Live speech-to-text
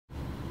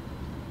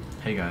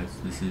Hey guys,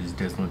 this is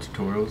Dezolent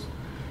Tutorials,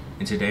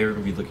 and today we're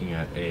going to be looking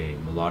at a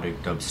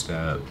melodic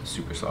dubstep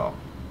Supersaw.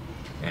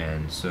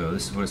 And so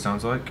this is what it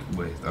sounds like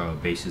with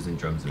basses and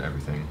drums and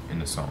everything in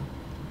the song.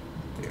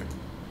 Here.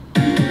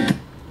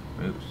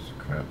 Oops,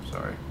 crap,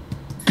 sorry.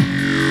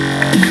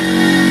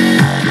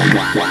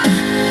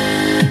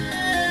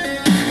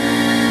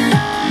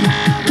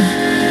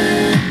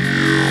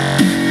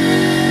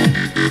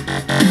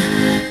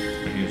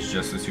 Here's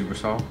just the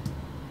Supersaw.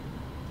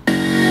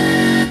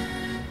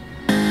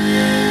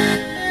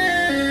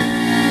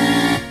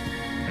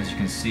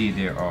 See,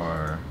 there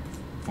are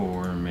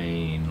 4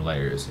 main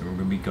layers, and we're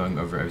going to be going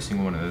over every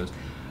single one of those,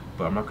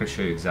 but I'm not going to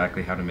show you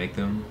exactly how to make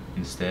them.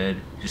 Instead,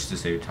 just to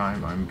save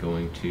time, I'm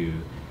going to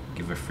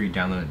give a free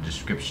download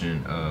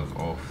description of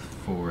all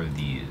 4 of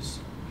these.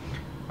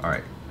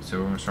 Alright, so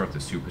we're going to start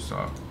with the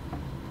Supersaw.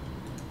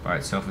 By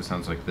itself it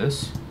sounds like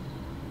this.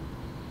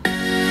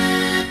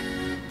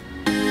 And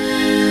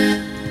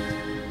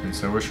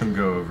so we're just going to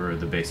go over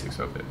the basics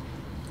of it.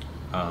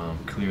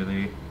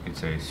 Clearly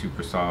it's a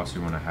Supersaw, so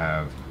you want to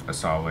have a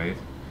saw wave.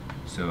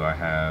 So I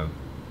have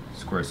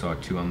square saw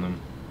 2 on them,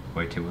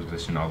 wavetable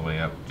position all the way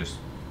up, just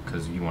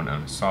because you want it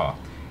on a saw.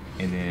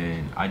 And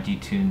then I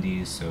detuned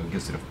these so it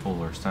gives it a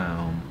fuller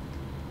sound,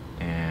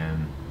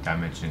 and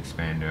dimension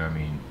expander,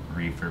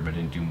 reverb, I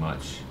didn't do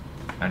much.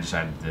 I just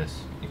added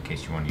this in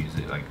case you want to use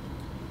it, like,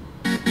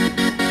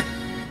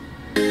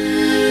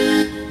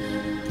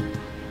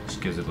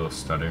 just gives it a little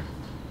stutter.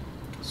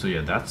 So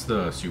yeah, that's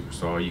the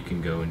Supersaw. You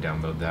can go and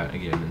download that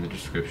again in the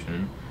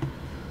description.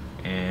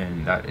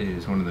 And that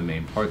is one of the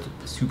main parts of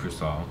the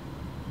Supersaw,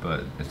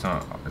 but it's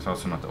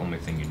also not the only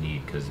thing you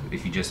need, because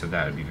if you just have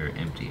that, it'd be very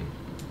empty.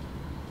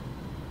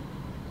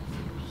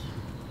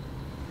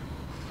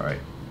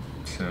 Alright,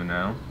 so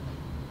now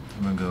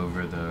I'm gonna go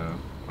over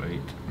my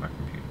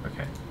computer.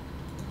 Okay.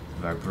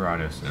 The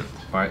vibrato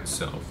synth. By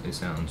itself, it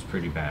sounds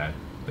pretty bad,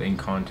 but in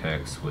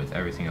context with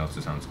everything else,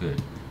 it sounds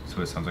good.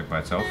 So it sounds like by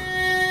itself.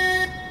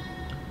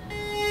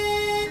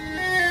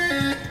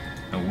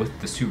 And with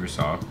the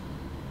Supersaw,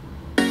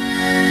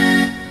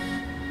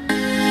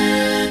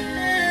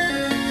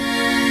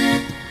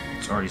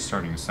 it's already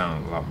starting to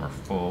sound a lot more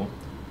full,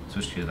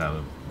 especially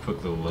that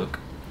quick little look.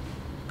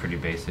 Pretty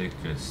basic,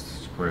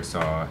 just square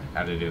saw,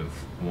 additive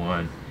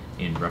 1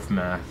 in rough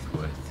math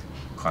with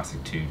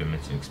classic 2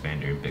 dimension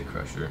expander and bit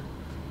crusher.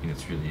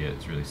 It's really it.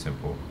 It's really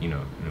simple. And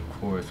of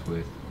course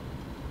with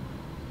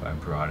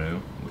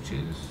vibrato, which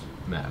is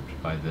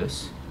mapped by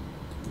this.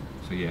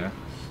 So yeah.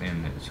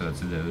 And so that's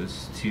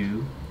those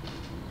 2.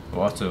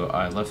 Well, also,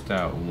 I left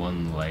out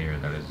one layer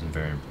that isn't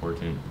very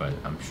important, but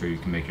I'm sure you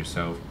can make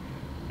yourself.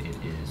 It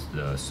is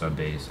the sub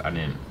bass.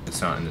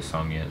 It's not in the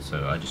song yet,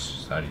 so I just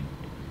decided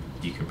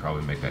you can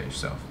probably make that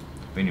yourself.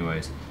 But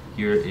anyways,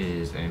 here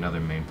is another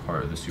main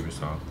part of the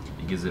Supersaw.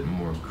 It gives it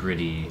more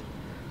gritty,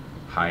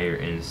 higher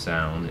end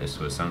sound. Is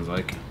what it sounds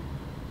like.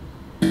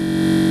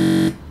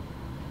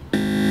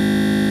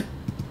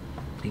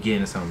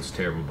 Again, it sounds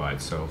terrible by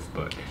itself,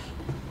 but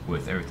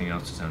with everything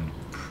else, it sounds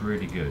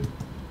pretty good.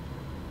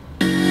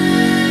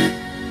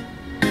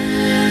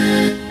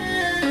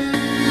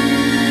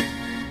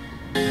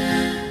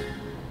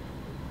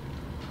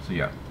 So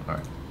yeah,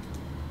 alright.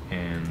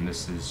 And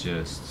this is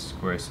just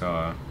square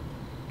saw,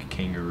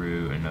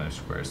 kangaroo, another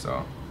square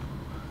saw.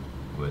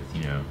 With,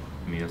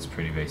 that's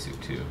pretty basic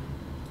too.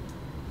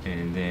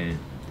 And then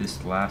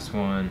this last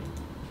one,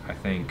 I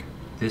think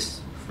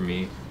this, for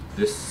me,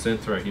 this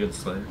synth right here,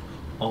 this layer,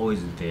 always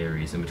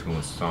varies in between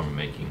what song I'm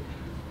making.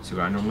 So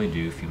what I normally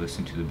do, if you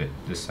listen to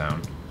this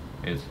sound,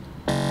 is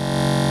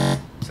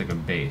it's like a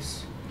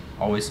bass.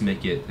 Always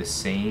make it the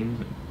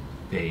same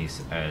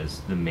bass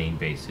as the main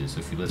bass is. So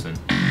if you listen,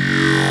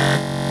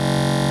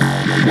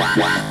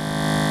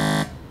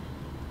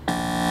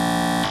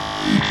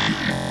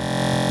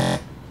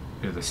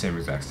 they're the same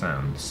exact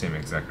sound, the same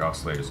exact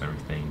oscillators and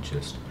everything,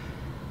 just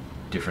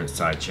different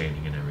side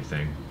chaining and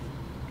everything.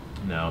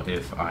 Now,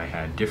 if I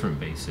had different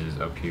basses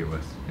up here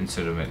with,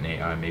 instead of an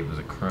AI, maybe it was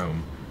a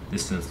chrome,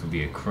 this synth would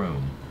be a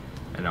chrome,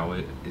 and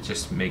it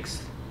just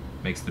makes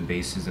the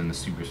basses and the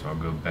Supersaw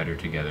go better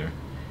together.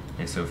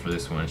 And so for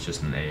this one, it's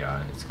just an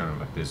AI. It's kind of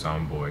like this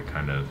Zomboid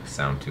kind of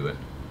sound to it.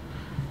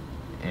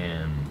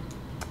 And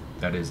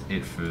that is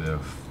it for the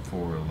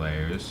 4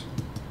 layers.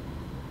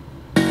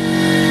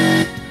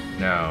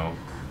 Now,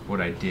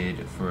 what I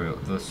did for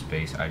this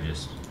bass, I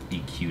just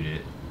EQ'd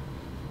it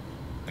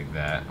like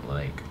that,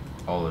 like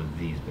all of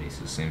these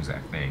basses, same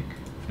exact thing.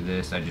 For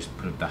this, I just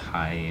put up the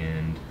high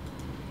end.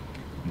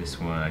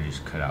 This one I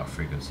just cut out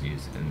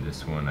frequencies, and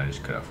this one I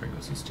just cut out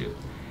frequencies too.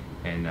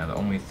 And now the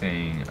only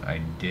thing I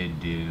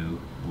did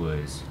do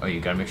was, you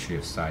gotta make sure you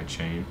have side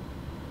chain.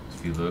 So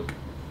if you look,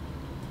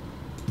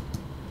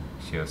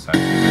 see how side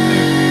chain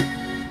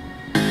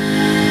right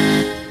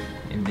there.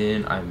 And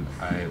then I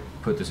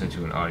put this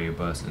into an audio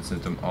bus and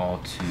sent them all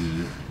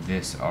to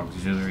this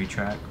auxiliary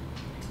track.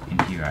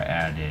 And here I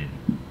added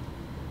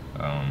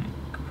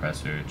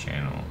compressor,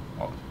 channel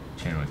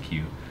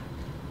EQ.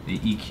 The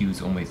EQ is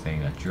the only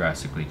thing that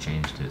drastically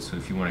changed it. So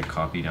if you want to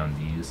copy down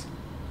these,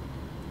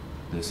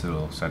 this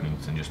little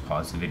settings and just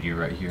pause the video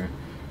right here.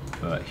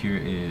 But here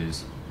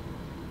is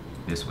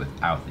this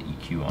without the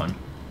EQ on.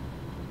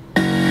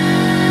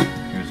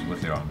 Here's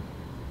with it on.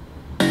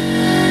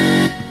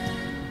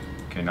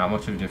 Okay, not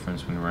much of a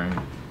difference when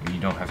you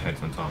don't have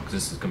headphones on, because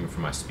this is coming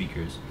from my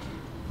speakers,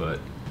 but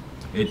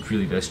it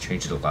really does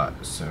change it a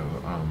lot. So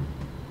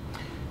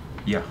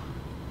yeah,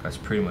 that's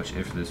pretty much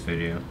it for this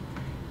video.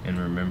 And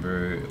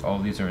remember, all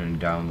these are in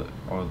download.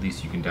 All of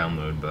these you can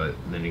download, but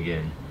then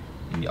again,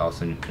 you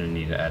also gonna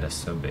need to add a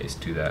sub bass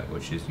to that,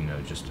 which is, you know,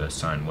 just a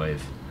sine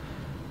wave.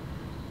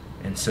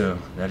 And so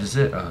that is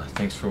it.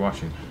 Thanks for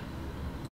watching.